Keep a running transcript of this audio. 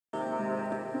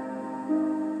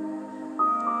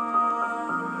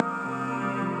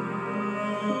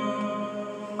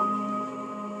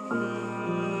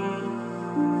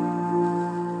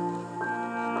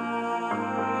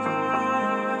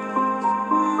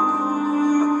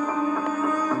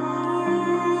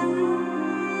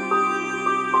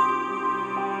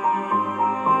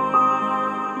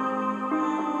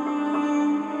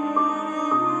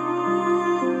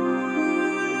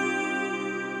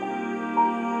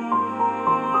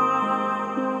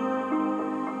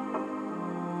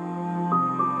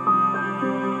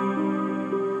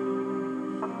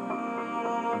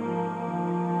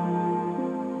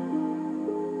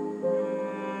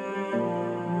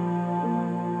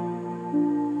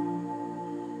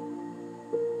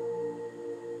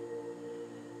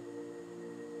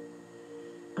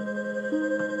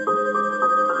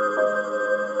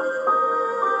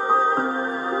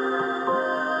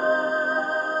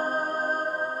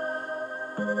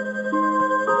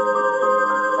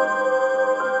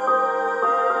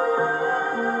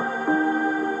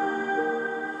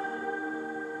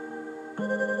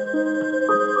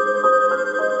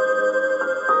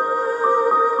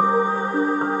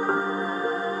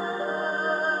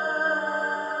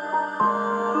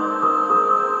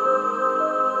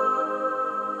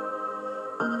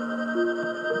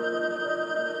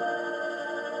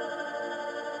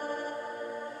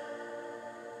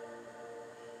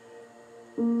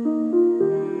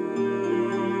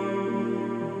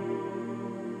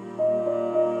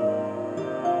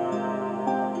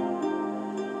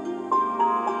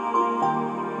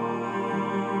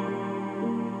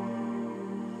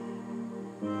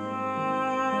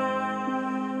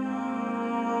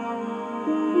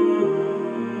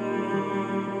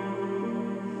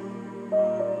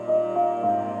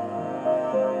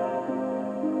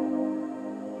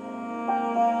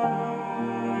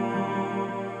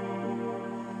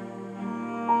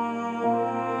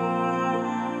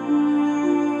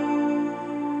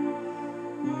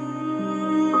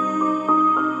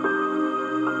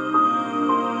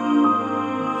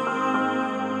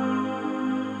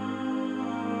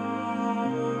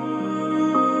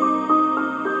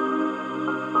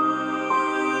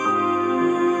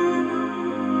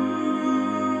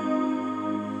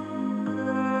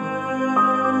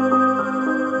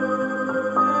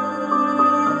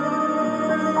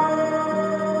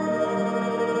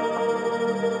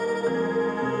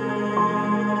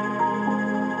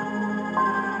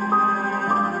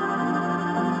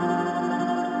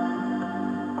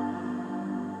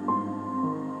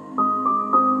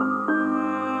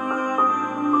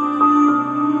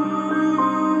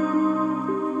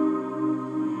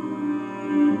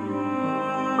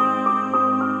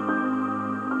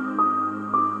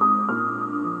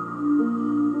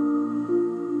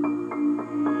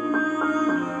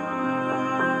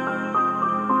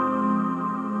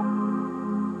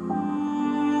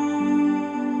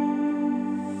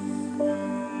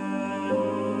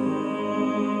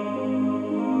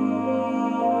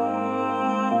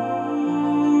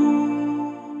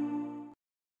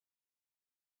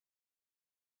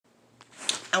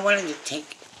I wanted to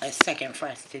take a second for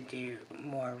us to do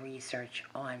more research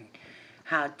on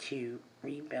how to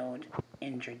rebuild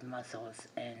injured muscles.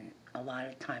 And a lot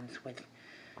of times with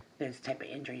those type of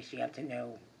injuries, you have to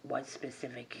know what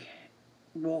specific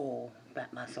role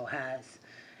that muscle has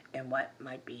and what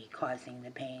might be causing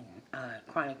the pain.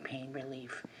 Chronic pain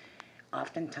relief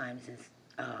oftentimes is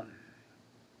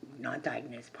not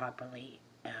diagnosed properly,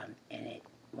 and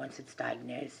once it's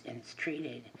diagnosed and it's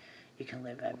treated, you can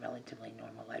live a relatively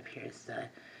normal life. Here's the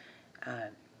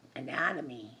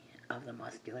anatomy of the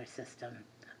muscular system.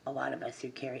 A lot of us who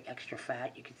carry extra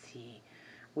fat, you can see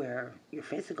where your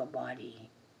physical body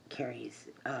carries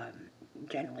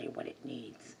generally what it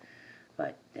needs,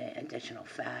 but the additional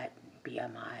fat,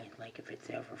 BMI, like if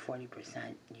it's over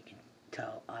 40%, you can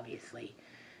tell obviously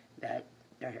that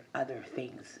there are other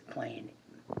things playing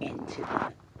into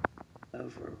the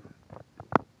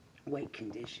overweight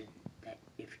condition that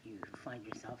if you find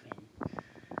yourself in.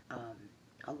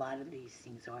 A lot of these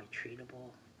things are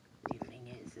treatable. The thing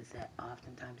is that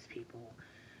oftentimes people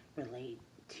relate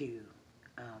to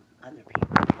other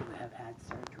people who have had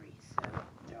surgery, so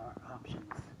there are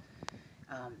options.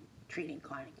 Treating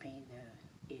chronic pain,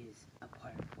 though, is a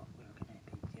part of what we're going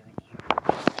to be doing here.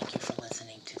 Thank you for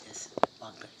listening to this